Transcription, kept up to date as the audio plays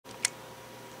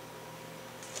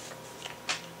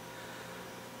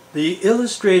The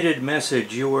illustrated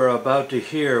message you are about to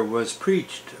hear was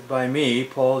preached by me,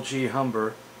 Paul G.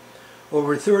 Humber,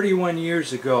 over 31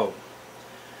 years ago.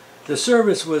 The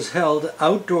service was held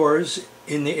outdoors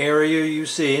in the area you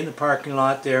see in the parking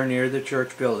lot there near the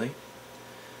church building.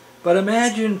 But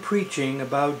imagine preaching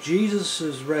about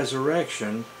Jesus'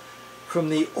 resurrection from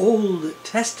the Old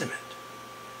Testament.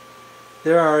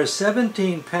 There are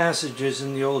 17 passages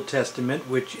in the Old Testament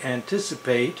which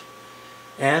anticipate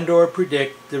and or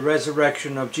predict the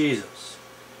resurrection of Jesus.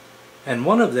 And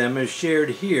one of them is shared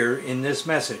here in this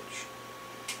message.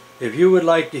 If you would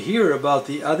like to hear about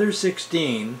the other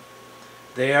 16,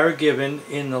 they are given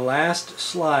in the last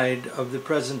slide of the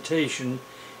presentation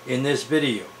in this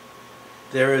video.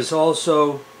 There is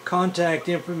also contact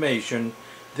information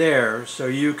there so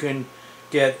you can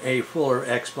get a fuller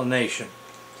explanation.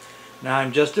 Now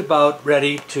I'm just about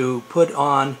ready to put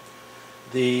on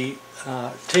the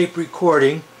tape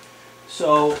recording,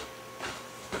 so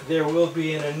there will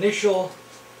be an initial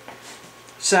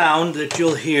sound that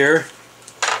you'll hear,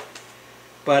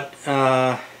 but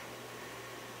you'll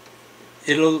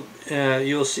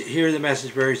hear the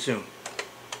message very soon.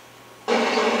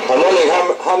 I'm wondering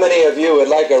how many of you would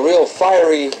like a real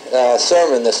fiery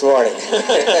sermon this morning.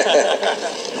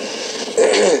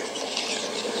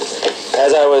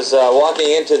 As I was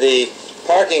walking into the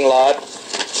parking lot,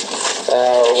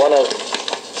 one of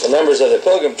the members of the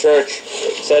Pilgrim Church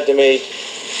said to me,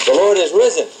 "The Lord is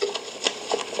risen."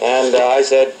 And I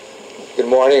said, "Good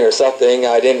morning," or something.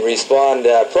 I didn't respond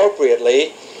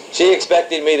appropriately. She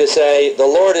expected me to say, "The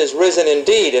Lord is risen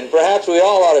indeed," and perhaps we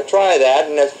all ought to try that,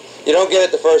 and if you don't get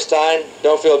it the first time,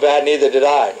 don't feel bad, neither did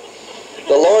I.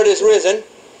 The Lord is risen.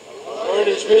 The Lord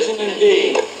is risen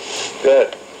indeed.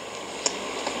 Good.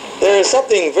 There is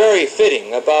something very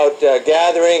fitting about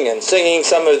gathering and singing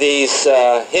some of these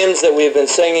hymns that we've been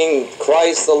singing,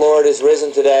 "Christ the Lord is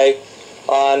risen today,"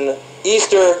 on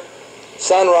Easter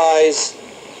sunrise,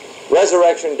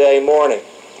 Resurrection Day morning.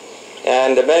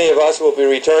 And many of us will be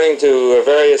returning to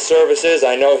various services.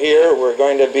 I know here we're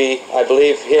going to be, I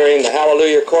believe, hearing the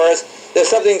Hallelujah chorus. There's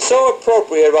something so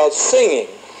appropriate about singing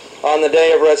on the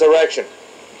day of resurrection.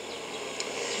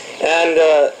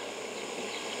 And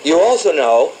you also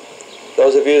know,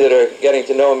 those of you that are getting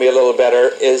to know me a little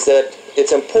better, is that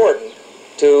it's important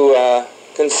to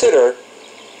consider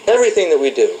everything that we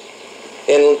do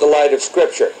in the light of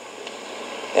Scripture.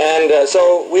 And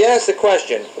so we ask the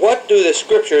question, what do the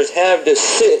Scriptures have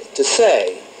to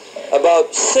say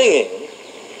about singing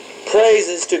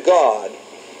praises to God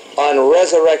on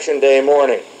Resurrection Day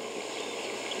morning?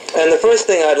 And the first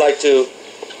thing I'd like to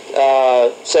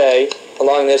say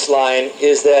along this line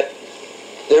is that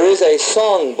there is a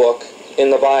song book in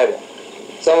the Bible.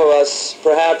 Some of us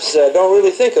perhaps don't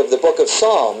really think of the book of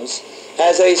Psalms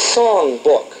as a song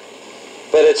book,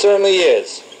 but it certainly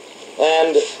is.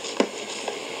 And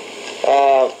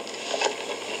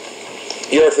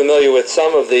you're familiar with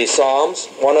some of the Psalms.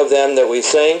 One of them that we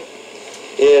sing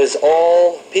is,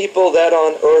 "All people that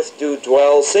on earth do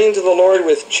dwell, sing to the Lord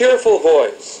with cheerful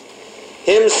voice.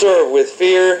 Him serve with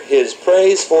fear, his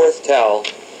praise forth tell.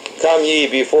 Come ye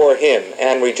before him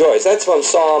and rejoice." That's from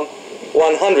Psalm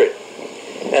 100.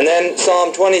 And then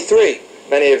Psalm 23.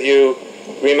 Many of you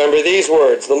remember these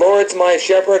words, "The Lord's my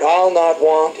shepherd, I'll not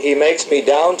want. He makes me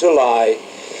down to lie.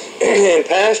 In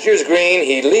pastures green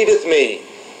he leadeth me,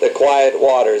 the quiet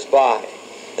waters by."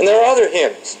 And there are other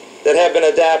hymns that have been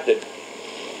adapted.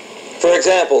 For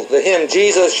example, the hymn,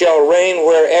 "Jesus shall reign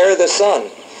where'er the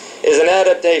sun," is an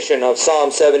adaptation of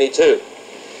Psalm 72.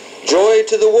 "Joy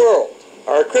to the World,"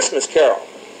 our Christmas carol,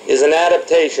 is an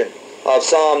adaptation of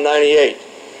Psalm 98.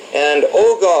 And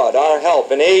 "O God, our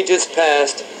help in ages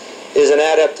past," is an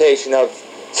adaptation of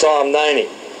Psalm 90.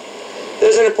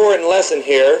 There's an important lesson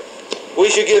here. We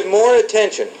should give more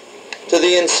attention to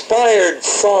the inspired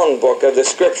songbook of the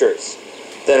Scriptures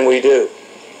than we do.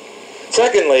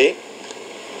 Secondly,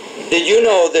 did you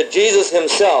know that Jesus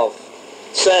himself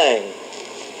sang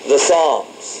the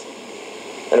Psalms?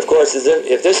 And of course,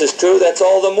 if this is true, that's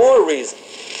all the more reason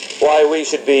why we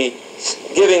should be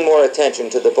giving more attention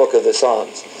to the book of the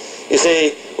Psalms. You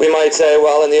see, we might say,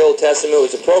 well, in the Old Testament it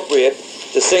was appropriate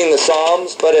to sing the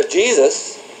Psalms, but if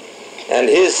Jesus and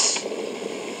his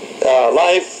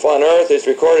life on earth is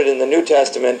recorded in the New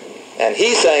Testament, and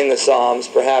he sang the Psalms,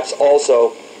 perhaps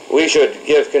also we should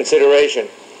give consideration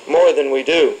more than we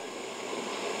do.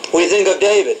 We think of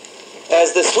David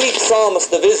as the sweet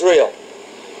psalmist of Israel,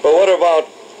 but what about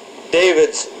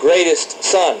David's greatest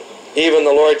son, even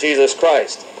the Lord Jesus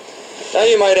Christ? Now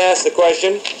you might ask the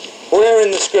question, where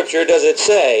in the Scripture does it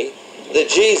say that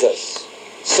Jesus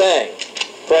sang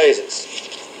praises?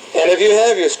 And if you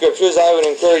have your scriptures, I would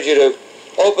encourage you to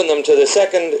open them to the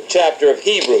 2nd chapter of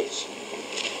Hebrews.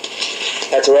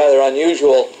 That's a rather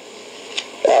unusual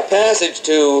passage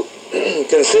to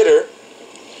consider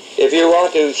if you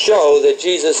want to show that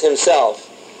Jesus himself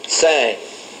sang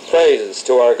praises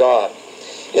to our God.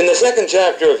 In the 2nd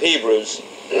chapter of Hebrews,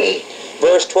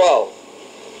 verse 12,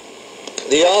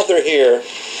 the author here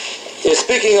is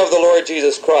speaking of the Lord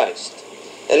Jesus Christ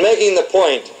and making the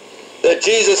point that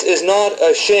Jesus is not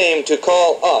ashamed to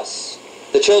call us,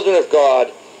 the children of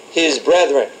God, his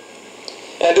brethren.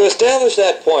 And to establish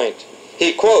that point,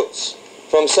 he quotes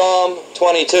from Psalm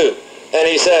 22, and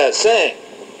he says, saying,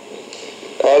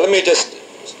 let me just,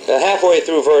 halfway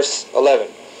through verse 11,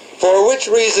 for which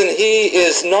reason he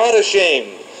is not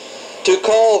ashamed to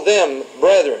call them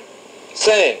brethren,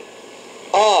 saying,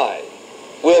 I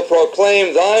will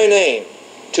proclaim thy name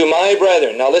to my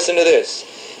brethren. Now listen to this.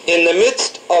 In the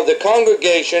midst of the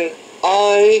congregation,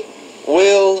 I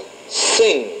will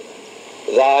sing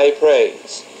thy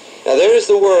praise. Now there is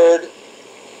the word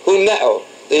huneo,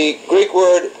 the Greek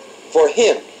word for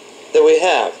him that we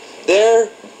have. There,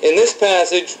 in this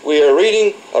passage, we are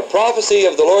reading a prophecy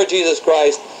of the Lord Jesus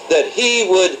Christ that he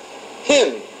would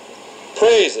hymn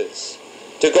praises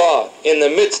to God in the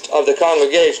midst of the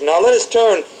congregation. Now let us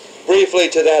turn briefly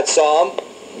to that psalm,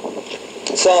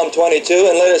 Psalm 22,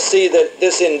 and let us see that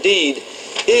this indeed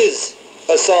is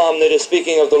a psalm that is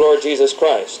speaking of the Lord Jesus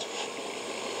Christ.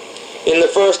 In the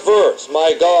first verse,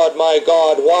 my God,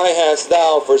 why hast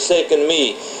thou forsaken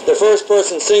me? The first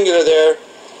person singular there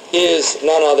is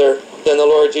none other than the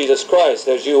Lord Jesus Christ.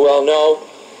 As you well know,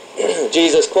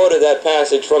 Jesus quoted that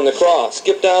passage from the cross.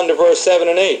 Skip down to verse 7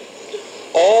 and 8.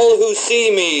 All who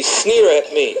see me sneer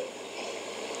at me.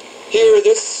 Here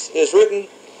this is written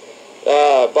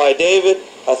by David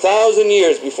 1,000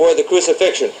 years before the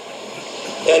crucifixion.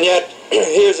 And yet,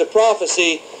 here's a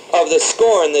prophecy of the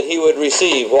scorn that he would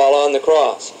receive while on the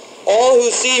cross. All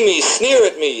who see me sneer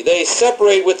at me. They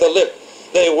separate with the lip.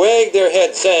 They wag their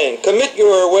head, saying, commit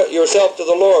yourself to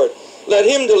the Lord. Let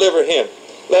him deliver him.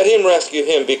 Let him rescue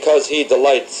him, because he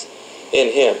delights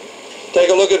in him. Take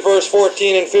a look at verse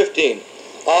 14 and 15.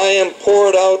 I am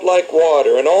poured out like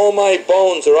water, and all my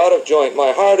bones are out of joint.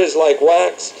 My heart is like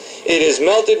wax. It is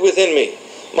melted within me.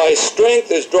 My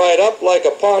strength is dried up like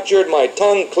a potsherd. My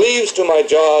tongue cleaves to my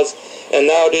jaws, and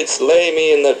thou didst lay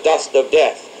me in the dust of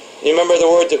death. You remember the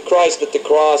words of Christ at the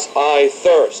cross, I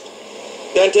thirst.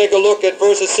 Then take a look at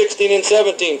verses 16 and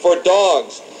 17. For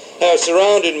dogs have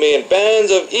surrounded me, and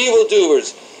bands of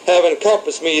evildoers have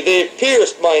encompassed me. They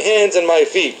pierced my hands and my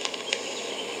feet.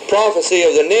 Prophecy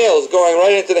of the nails going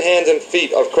right into the hands and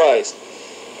feet of Christ.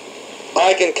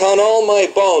 I can count all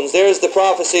my bones. There's the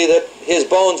prophecy that his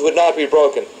bones would not be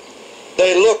broken.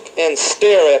 They look and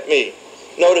stare at me.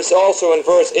 Notice also in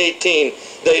verse 18,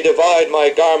 they divide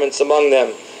my garments among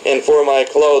them, and for my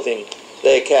clothing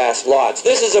they cast lots.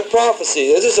 This is a prophecy.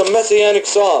 This is a messianic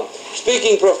psalm,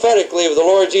 speaking prophetically of the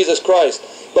Lord Jesus Christ.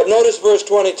 But notice verse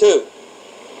 22.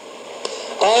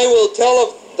 I will tell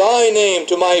of thy name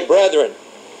to my brethren.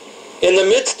 In the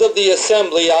midst of the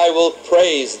assembly I will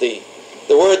praise thee.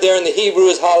 The word there in the Hebrew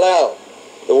is hallel,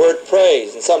 the word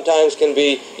praise, and sometimes can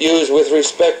be used with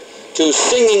respect to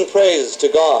singing praises to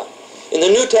God. In the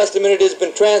New Testament it has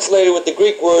been translated with the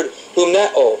Greek word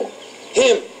humneo,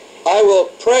 him. I will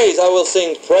praise, I will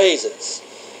sing praises.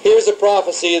 Here's a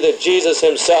prophecy that Jesus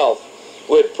himself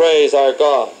would praise our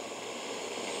God.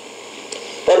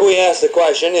 But we ask the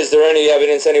question, is there any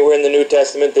evidence anywhere in the New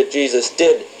Testament that Jesus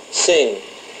did sing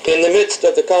in the midst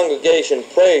of the congregation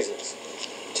praises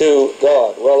to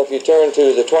God? Well, if you turn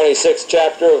to the 26th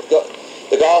chapter of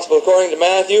the Gospel according to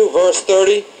Matthew, verse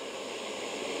 30,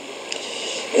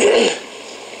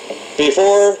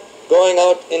 before going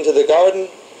out into the Garden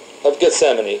of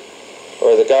Gethsemane,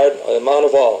 or the Mount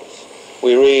of Olives,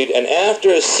 we read, and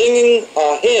after singing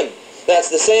a hymn, that's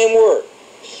the same word,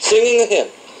 singing a hymn,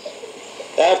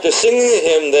 after singing a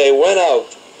hymn, they went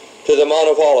out to the Mount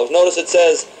of Olives. Notice it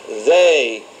says,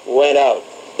 they went out,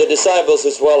 the disciples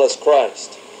as well as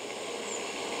Christ.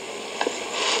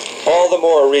 All the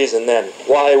more reason then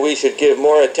why we should give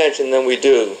more attention than we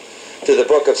do to the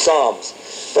book of Psalms.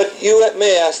 But you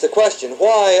may ask the question,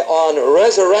 why on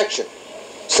Resurrection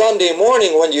Sunday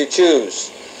morning when you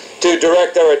choose to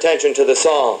direct our attention to the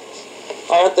Psalms?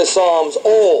 Aren't the Psalms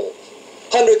old,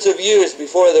 hundreds of years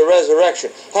before the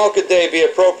resurrection? How could they be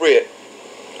appropriate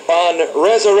on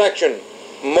Resurrection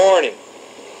morning?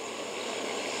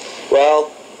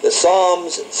 Well, the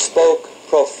Psalms spoke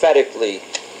prophetically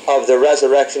of the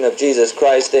resurrection of Jesus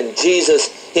Christ, and Jesus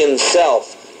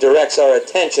himself directs our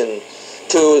attention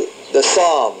to the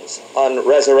Psalms on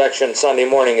Resurrection Sunday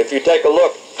morning. If you take a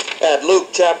look at Luke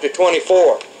chapter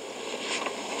 24.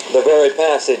 The very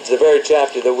passage, the very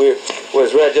chapter that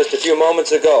was read just a few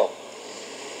moments ago.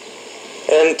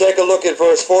 And take a look at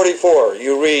verse 44.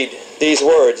 You read these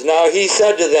words. Now he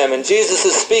said to them, and Jesus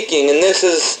is speaking, and this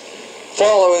is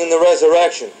following the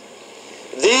resurrection.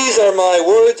 These are my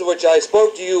words which I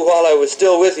spoke to you while I was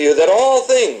still with you, that all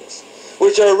things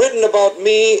which are written about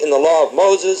me in the law of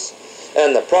Moses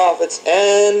and the prophets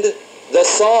and the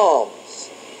Psalms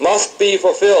must be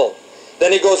fulfilled.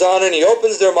 Then he goes on and he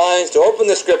opens their minds to open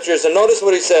the scriptures, and notice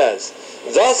what he says.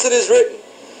 Thus it is written,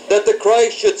 that the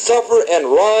Christ should suffer and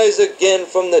rise again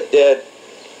from the dead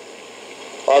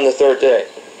on the third day.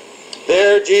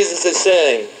 There Jesus is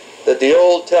saying that the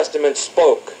Old Testament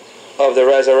spoke of the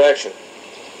resurrection.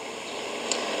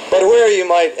 But where, you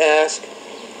might ask,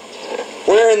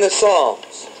 where in the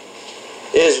Psalms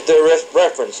is the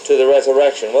reference to the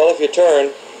resurrection? Well, if you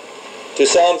turn to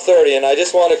Psalm 30, and I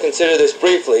just want to consider this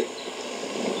briefly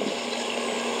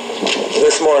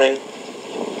this morning.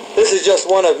 This is just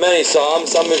one of many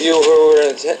psalms. Some of you who were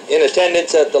in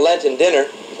attendance at the Lenten dinner,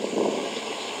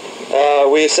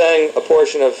 we sang a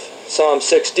portion of Psalm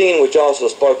 16, which also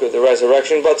spoke of the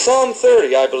resurrection. But Psalm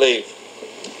 30, I believe,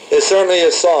 is certainly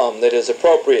a psalm that is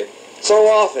appropriate. So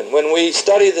often, when we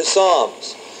study the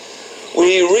Psalms,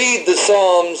 we read the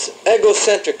Psalms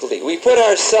egocentrically. We put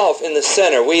ourselves in the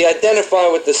center. We identify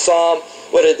with the psalm,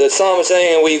 what the psalm is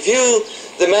saying, and we view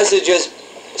the message as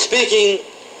speaking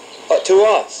to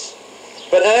us.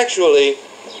 But actually,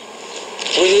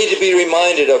 we need to be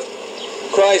reminded of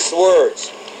Christ's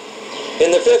words.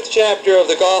 In the 5th chapter of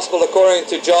the Gospel according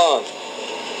to John,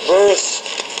 verse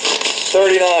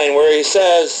 39, where he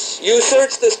says, you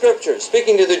search the Scriptures,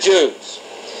 speaking to the Jews,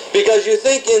 because you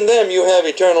think in them you have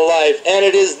eternal life, and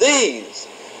it is these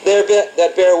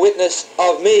that bear witness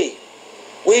of me.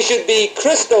 We should be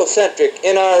Christocentric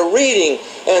in our reading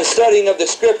and studying of the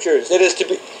Scriptures. It is to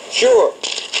be sure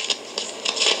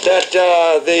that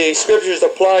the Scriptures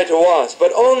apply to us,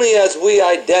 but only as we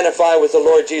identify with the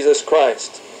Lord Jesus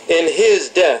Christ in His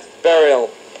death, burial,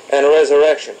 and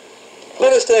resurrection.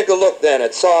 Let us take a look then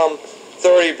at Psalm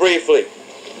 30 briefly.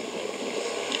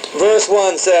 Verse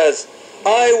 1 says,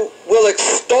 I will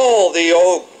extol thee,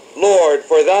 O Lord,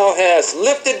 for thou hast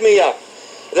lifted me up.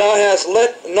 Thou hast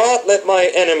not let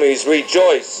my enemies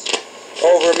rejoice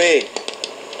over me.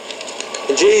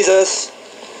 Jesus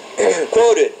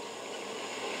quoted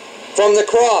from the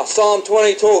cross, Psalm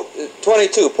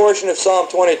 22, portion of Psalm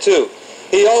 22.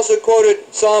 He also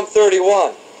quoted Psalm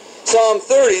 31. Psalm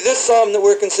 30, this psalm that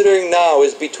we're considering now,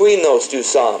 is between those two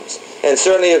psalms. And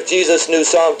certainly if Jesus knew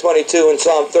Psalm 22 and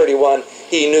Psalm 31,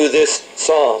 he knew this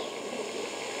psalm.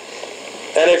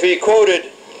 And if he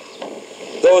quoted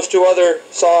those two other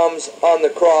psalms on the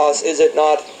cross, is it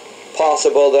not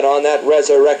possible that on that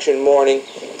resurrection morning,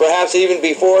 perhaps even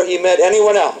before he met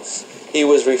anyone else, he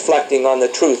was reflecting on the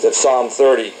truth of Psalm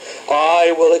 30.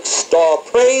 I will extol,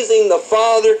 praising the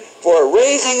Father for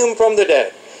raising him from the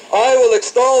dead. I will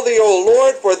extol thee, O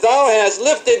Lord, for thou hast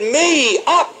lifted me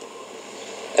up,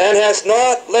 and hast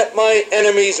not let my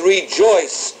enemies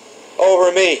rejoice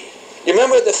over me. You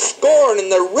remember the scorn and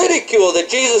the ridicule that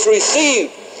Jesus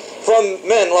received from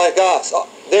men like us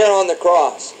there on the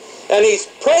cross. And he's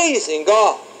praising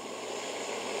God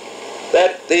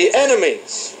that the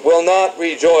enemies will not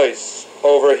rejoice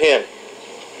over him.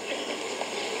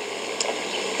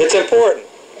 It's important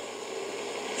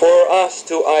for us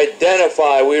to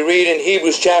identify. We read in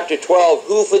Hebrews chapter 12,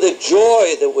 who for the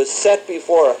joy that was set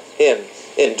before him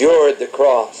endured the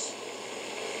cross.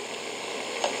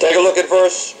 Take a look at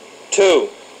verse 2.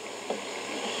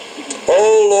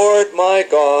 O Lord my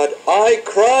God, I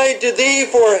cried to thee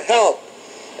for help,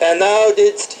 and thou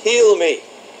didst heal me.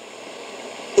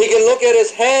 He can look at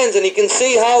his hands and he can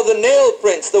see how the nail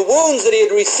prints, the wounds that he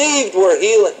had received, were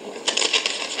healing.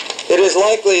 It is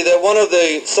likely that one of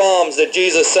the psalms that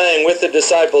Jesus sang with the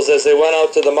disciples as they went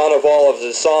out to the Mount of Olives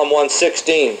is Psalm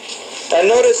 116. And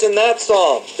notice in that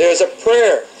psalm, there's a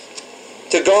prayer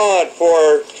to God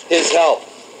for his help.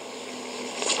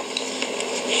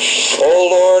 O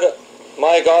Lord,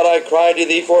 my God, I cried to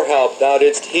thee for help. Thou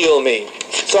didst heal me.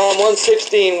 Psalm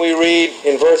 116 we read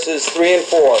in verses 3 and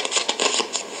 4.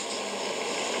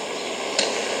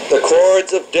 The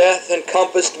cords of death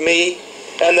encompassed me,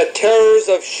 and the terrors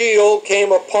of Sheol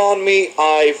came upon me.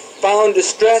 I found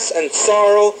distress and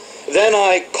sorrow. Then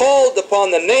I called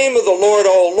upon the name of the Lord.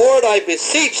 O Lord, I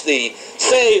beseech thee,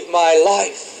 save my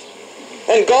life.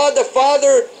 And God the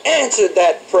Father answered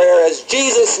that prayer as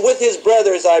Jesus with his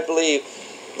brothers, I believe,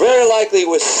 very likely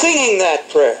was singing that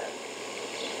prayer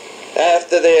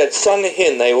after they had sung a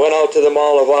hymn, they went out to the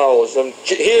Mall of Olives. And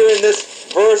here in this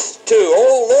verse 2,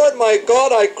 "O Lord my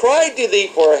God, I cried to thee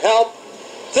for help."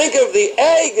 Think of the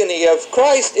agony of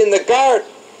Christ in the garden.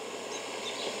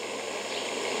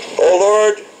 "O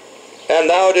Lord, and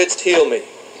thou didst heal me."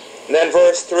 And then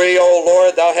verse 3, "O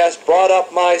Lord, thou hast brought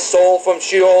up my soul from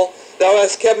Sheol. Thou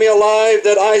hast kept me alive,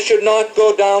 that I should not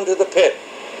go down to the pit."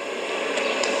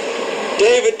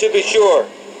 David, to be sure,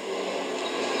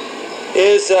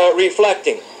 is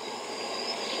reflecting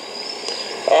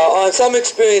on some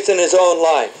experience in his own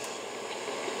life.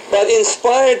 But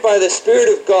inspired by the Spirit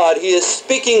of God, he is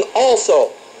speaking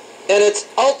also, in its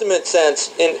ultimate sense,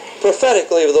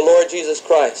 prophetically of the Lord Jesus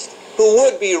Christ, who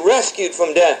would be rescued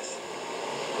from death.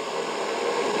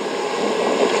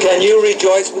 Can you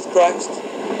rejoice with Christ?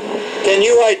 Can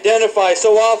you identify?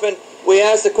 So often we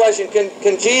ask the question,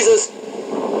 can Jesus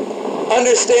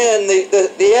understand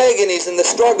the agonies and the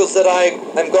struggles that I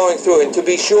am going through? And to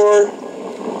be sure,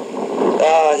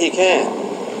 he can.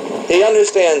 He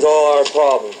understands all our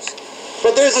problems.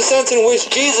 But there's a sense in which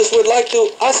Jesus would like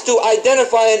us to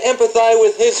identify and empathize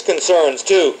with his concerns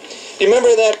too. You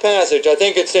remember that passage? I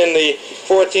think it's in the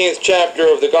 14th chapter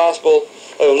of the Gospel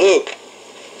of Luke,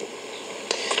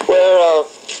 where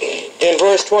in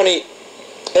verse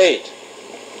 28,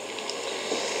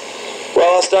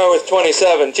 well, I'll start with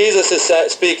 27. Jesus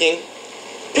is speaking,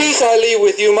 "Peace I leave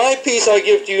with you, my peace I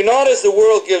give to you, not as the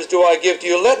world gives do I give to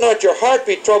you. Let not your heart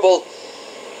be troubled,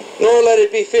 nor let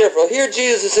it be fearful." Here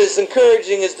Jesus is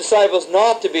encouraging his disciples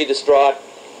not to be distraught.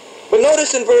 But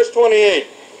notice in verse 28,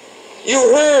 "You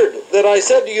heard that I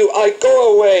said to you, I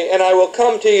go away and I will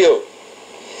come to you.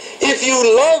 If you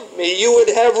loved me, you would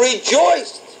have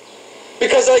rejoiced,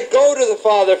 because I go to the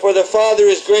Father, for the Father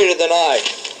is greater than I."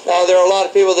 Now, there are a lot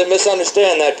of people that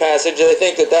misunderstand that passage. They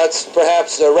think that that's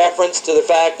perhaps a reference to the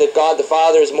fact that God the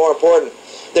Father is more important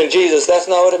than Jesus. That's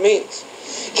not what it means.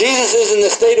 Jesus is in the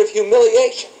state of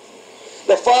humiliation.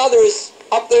 The Father is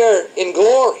up there in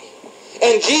glory,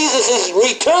 and Jesus is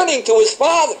returning to his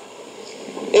Father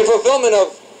in fulfillment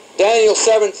of Daniel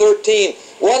 7:13.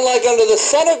 "One like unto the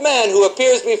Son of Man, who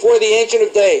appears before the Ancient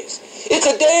of Days." It's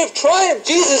a day of triumph.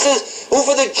 Jesus is, who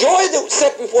for the joy that was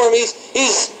set before him,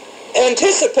 he's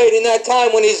anticipating that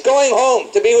time when he's going home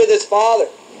to be with his Father.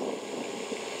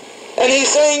 And he's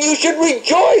saying, you should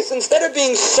rejoice instead of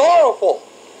being sorrowful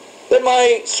that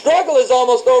my struggle is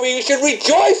almost over. You should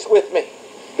rejoice with me,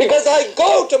 because I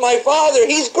go to my Father.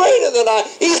 He's greater than I.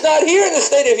 He's not here in the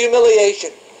state of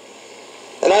humiliation.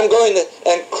 And I'm going to,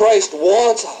 and Christ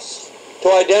wants us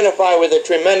to identify with the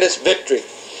tremendous victory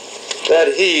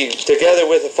that he, together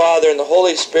with the Father and the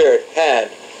Holy Spirit, had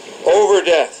over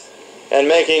death and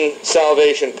making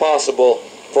salvation possible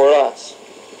for us.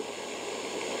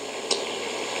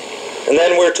 And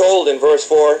then we're told in verse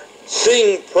 4,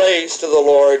 "Sing praise to the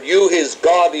Lord, you his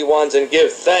godly ones, and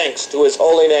give thanks to his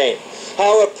holy name."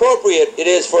 How appropriate it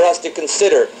is for us to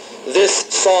consider this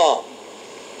psalm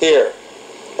here.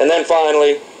 And then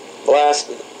finally, the last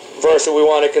verse that we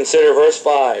want to consider, verse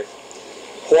 5.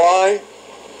 Why?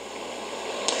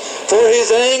 "For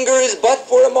his anger is but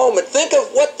for a moment." Think of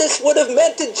what this would have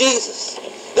meant to Jesus.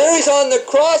 There he's on the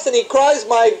cross and he cries,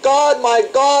 my God,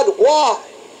 why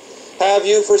have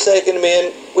you forsaken me?"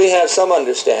 And we have some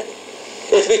understanding.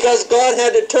 It's because God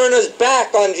had to turn us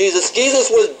back on Jesus. Jesus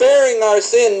was bearing our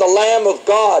sin, the Lamb of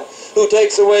God who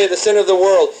takes away the sin of the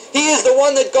world. He is the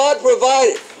one that God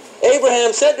provided.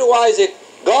 Abraham said to Isaac,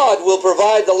 God will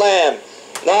provide the lamb.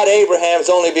 Not Abraham's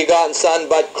only begotten son,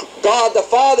 but God the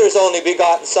Father's only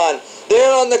begotten son.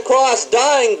 There on the cross,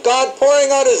 dying, God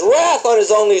pouring out his wrath on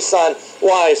his only son.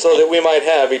 Why? So that we might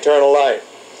have eternal life.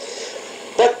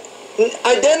 But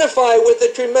identify with the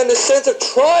tremendous sense of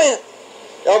triumph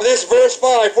of this verse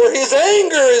 5. "For his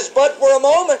anger is but for a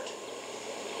moment.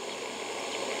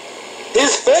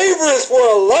 His favor is for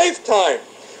a lifetime.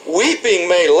 Weeping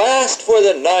may last for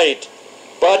the night,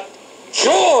 but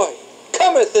joy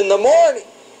cometh in the morning."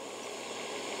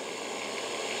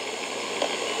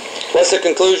 What's the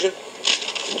conclusion?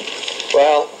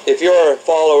 Well, if you're a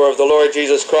follower of the Lord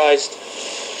Jesus Christ,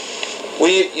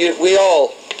 we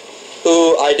all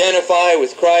who identify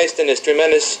with Christ and his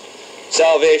tremendous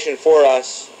salvation for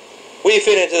us, we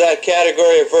fit into that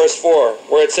category of verse 4,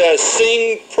 where it says,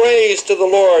 "Sing praise to the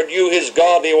Lord, you his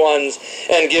godly ones,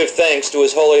 and give thanks to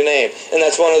his holy name." And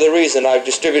that's one of the reasons I've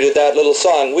distributed that little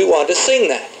song. We want to sing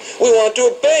that. We want to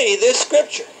obey this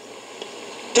scripture,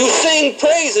 to sing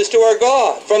praises to our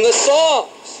God from the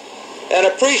Psalms, and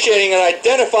appreciating and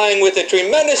identifying with the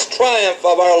tremendous triumph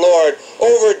of our Lord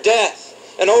over death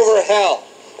and over hell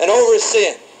and over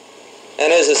sin,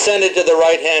 and has ascended to the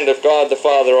right hand of God the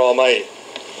Father Almighty.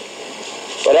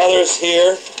 But others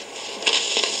here,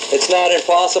 it's not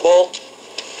impossible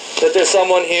that there's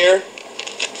someone here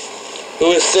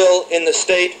who is still in the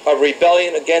state of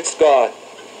rebellion against God.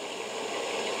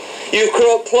 You've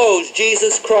closed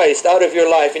Jesus Christ out of your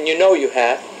life, and you know you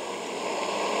have.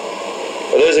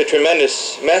 Well, there's a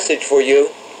tremendous message for you.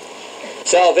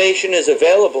 Salvation is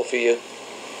available for you.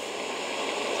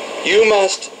 You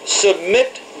must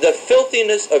submit the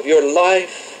filthiness of your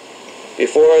life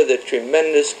before the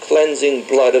tremendous cleansing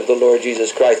blood of the Lord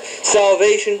Jesus Christ.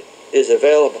 Salvation is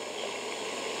available.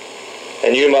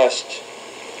 And you must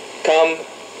come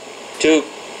to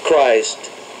Christ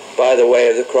by the way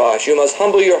of the cross. You must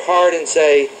humble your heart and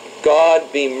say,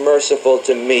 God, be merciful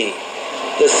to me,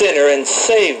 the sinner, and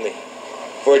save me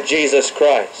for Jesus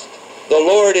Christ. The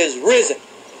Lord is risen.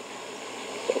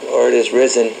 The Lord is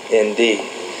risen indeed.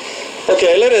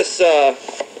 Okay, let us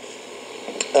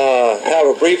have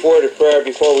a brief word of prayer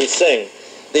before we sing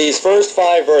these first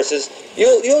 5 verses.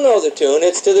 You'll know the tune.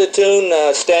 It's to the tune,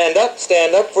 stand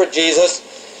up for Jesus,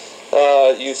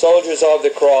 you soldiers of the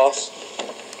cross.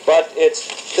 But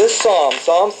it's this psalm,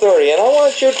 Psalm 30, and I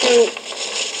want you to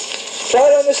try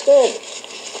to understand it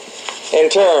in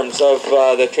terms of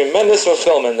the tremendous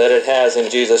fulfillment that it has in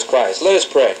Jesus Christ. Let us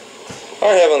pray.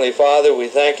 Our Heavenly Father, we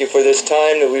thank you for this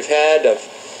time that we've had of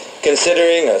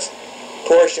considering a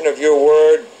portion of your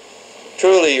word.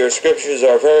 Truly, your scriptures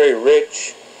are very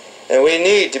rich, and we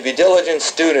need to be diligent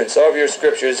students of your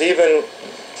scriptures, even,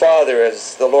 Father,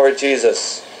 as the Lord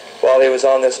Jesus, while he was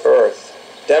on this earth,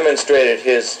 demonstrated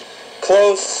his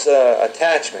close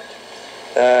attachment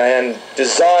and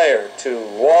desire to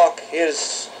walk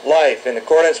his life in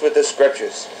accordance with the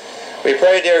scriptures. We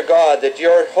pray, dear God, that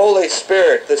your Holy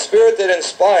Spirit, the Spirit that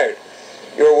inspired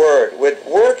your word, would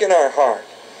work in our heart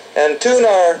and tune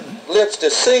our lips to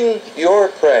sing your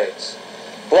praise.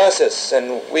 Bless us,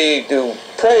 and we do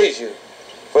praise you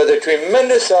for the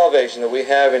tremendous salvation that we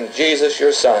have in Jesus,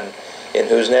 your Son, in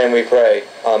whose name we pray.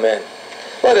 Amen.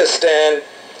 Let us stand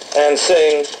and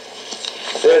sing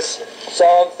this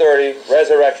Psalm 30,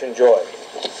 Resurrection Joy.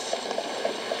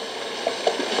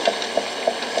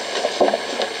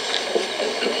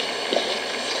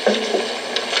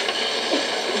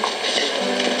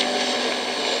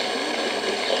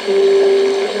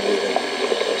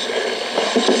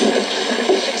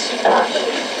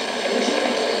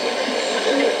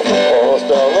 Most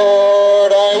the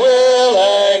Lord I will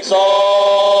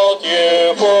exalt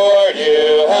you, for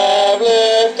you have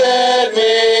lifted me.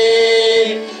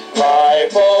 My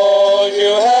foes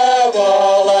you have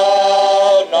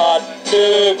allowed not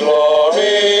to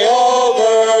glory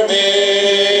over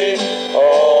me. O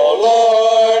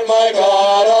Lord my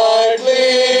God, I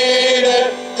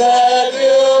pleaded that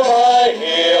you might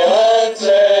heal and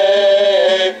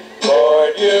save.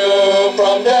 Lord, you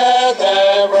from death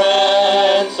have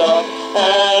ransomed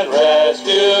and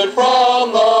rescued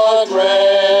from the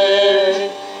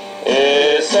grave.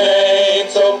 His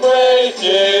saints so praise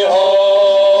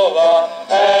Jehovah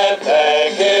and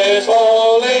thank his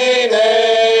holy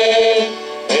name.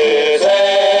 His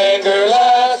anger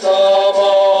lasts a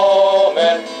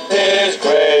moment, his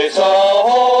grace a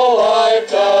whole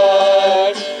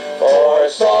lifetime. For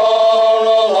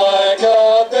sorrow like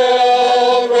a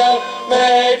pilgrim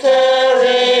may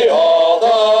tarry all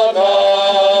the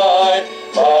night,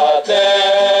 but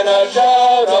then a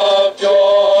shout of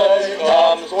joy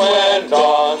comes when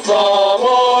dawns the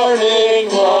morning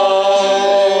light.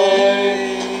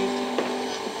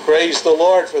 Praise the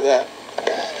Lord for that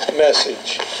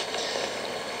message.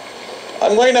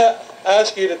 I'm going to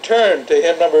ask you to turn to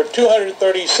hymn number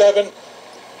 237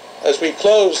 as we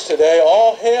close today.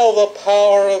 All hail the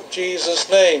power of Jesus'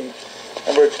 name,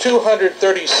 number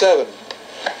 237.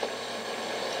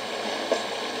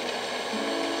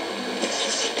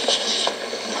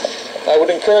 I would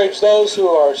encourage those who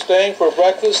are staying for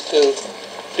breakfast to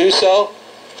do so,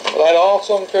 but I'd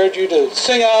also encourage you to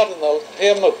sing out in the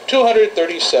hymn of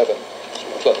 237 as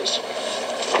we close.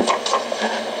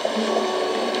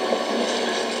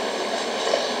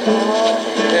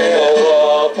 Hail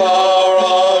the power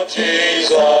of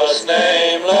Jesus'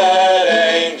 name, let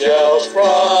angels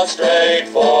prostrate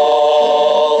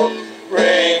fall.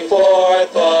 Bring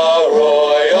forth the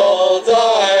royal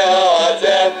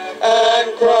diadem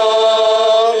and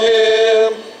crown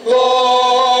him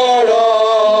Lord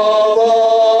of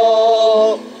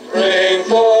all. Bring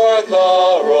forth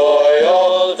the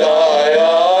royal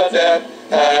diadem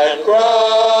and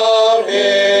crown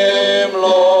him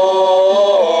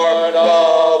Lord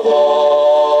of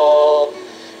all.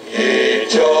 Ye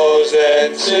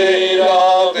chosen seed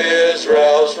of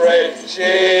Israel's race,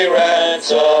 ye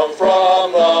ransom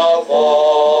from the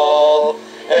fall.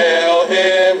 Hail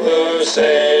him.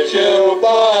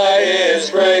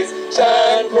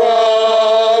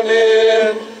 crown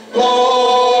him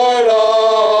Lord of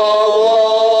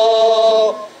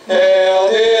all. Hail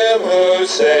him who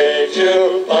saves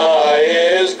you by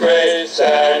his grace,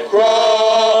 and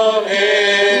crown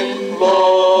him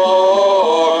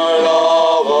Lord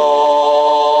of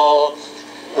all.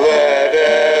 Let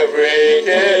every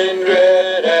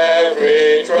kindred,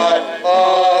 every tribe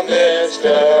on this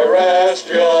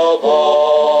terrestrial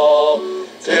ball,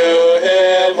 to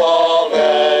him all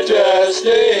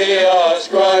majesty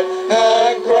ascribe,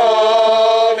 and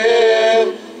crown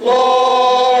him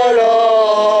Lord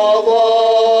of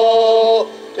all.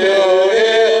 To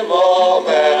him all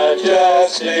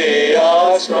majesty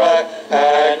ascribe,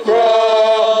 and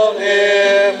crown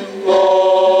him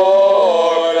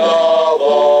Lord of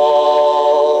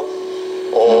all.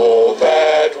 Oh,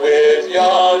 that with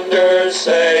yonder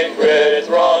sacred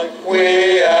throng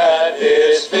we at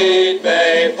his feet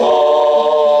may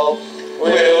fall,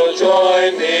 we'll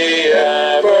join the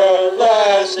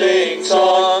everlasting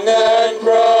song, and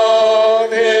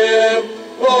crown him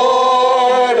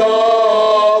Lord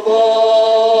of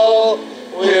all.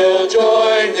 We'll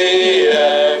join the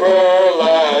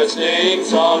everlasting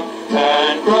song,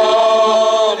 and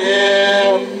crown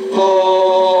him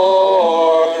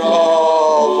Lord of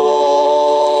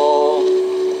all.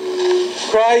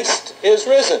 Christ is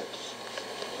risen.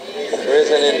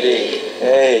 Risen indeed.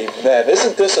 Amen.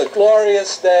 Isn't this a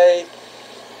glorious day?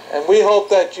 And we hope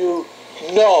that you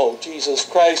know Jesus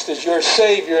Christ as your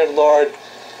Savior and Lord.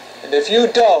 And if you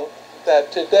don't,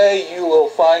 that today you will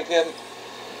find him,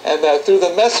 and that through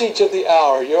the message of the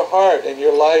hour, your heart and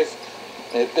your life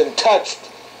may have been touched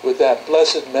with that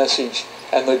blessed message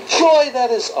and the joy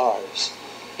that is ours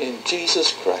in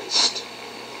Jesus Christ.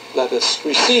 Let us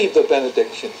receive the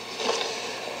benediction.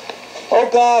 Oh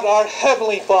God, our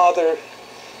Heavenly Father,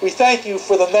 we thank you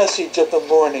for the message of the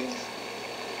morning.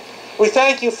 We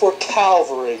thank you for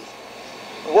Calvary,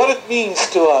 what it means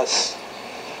to us,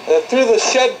 that through the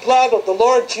shed blood of the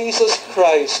Lord Jesus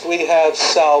Christ we have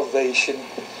salvation.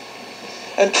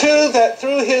 And two, that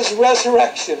through his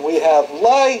resurrection we have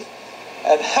life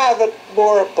and have it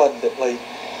more abundantly.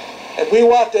 And we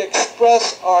want to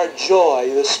express our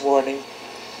joy this morning.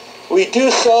 We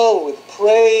do so with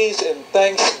praise and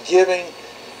thanksgiving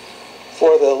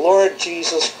for the Lord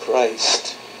Jesus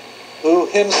Christ, who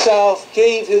himself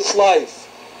gave his life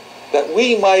that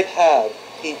we might have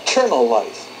eternal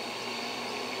life.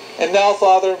 And now,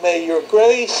 Father, may your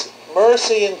grace,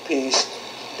 mercy, and peace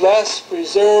bless,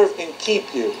 preserve, and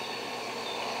keep you,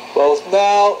 both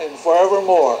now and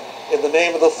forevermore, in the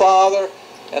name of the Father,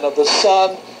 and of the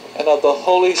Son, and of the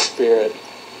Holy Spirit.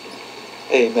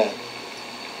 Amen.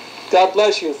 God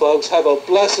bless you, folks. Have a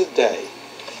blessed day.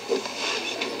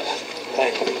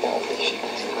 Thank you.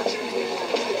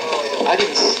 I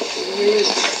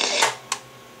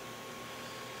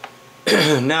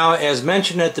didn't. Now, as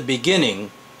mentioned at the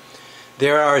beginning,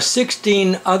 there are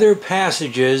 16 other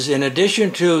passages in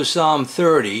addition to Psalm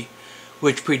 30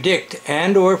 which predict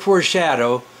and or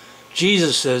foreshadow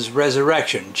Jesus'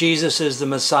 resurrection. Jesus is the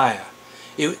Messiah.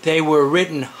 They were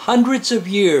written hundreds of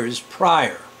years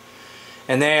prior.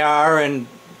 And they are in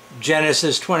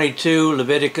Genesis 22,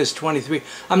 Leviticus 23.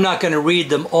 I'm not going to read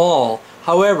them all.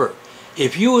 However,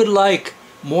 if you would like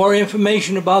more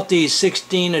information about these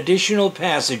 16 additional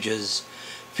passages,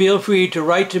 feel free to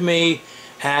write to me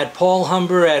at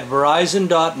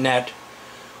paulhumber@verizon.net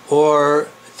or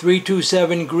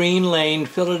 327 Green Lane,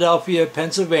 Philadelphia,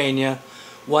 Pennsylvania,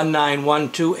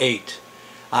 19128.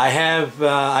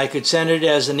 I could send it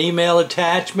as an email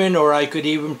attachment, or I could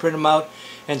even print them out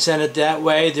and send it that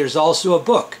way. There's also a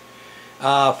book,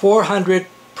 400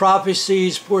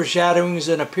 prophecies, foreshadowings,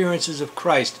 and appearances of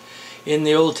Christ in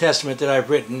the Old Testament that I've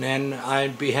written, and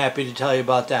I'd be happy to tell you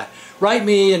about that. Write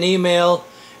me an email,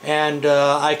 and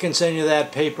I can send you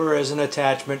that paper as an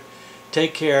attachment.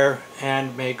 Take care,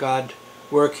 and may God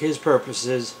work his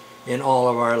purposes in all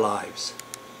of our lives.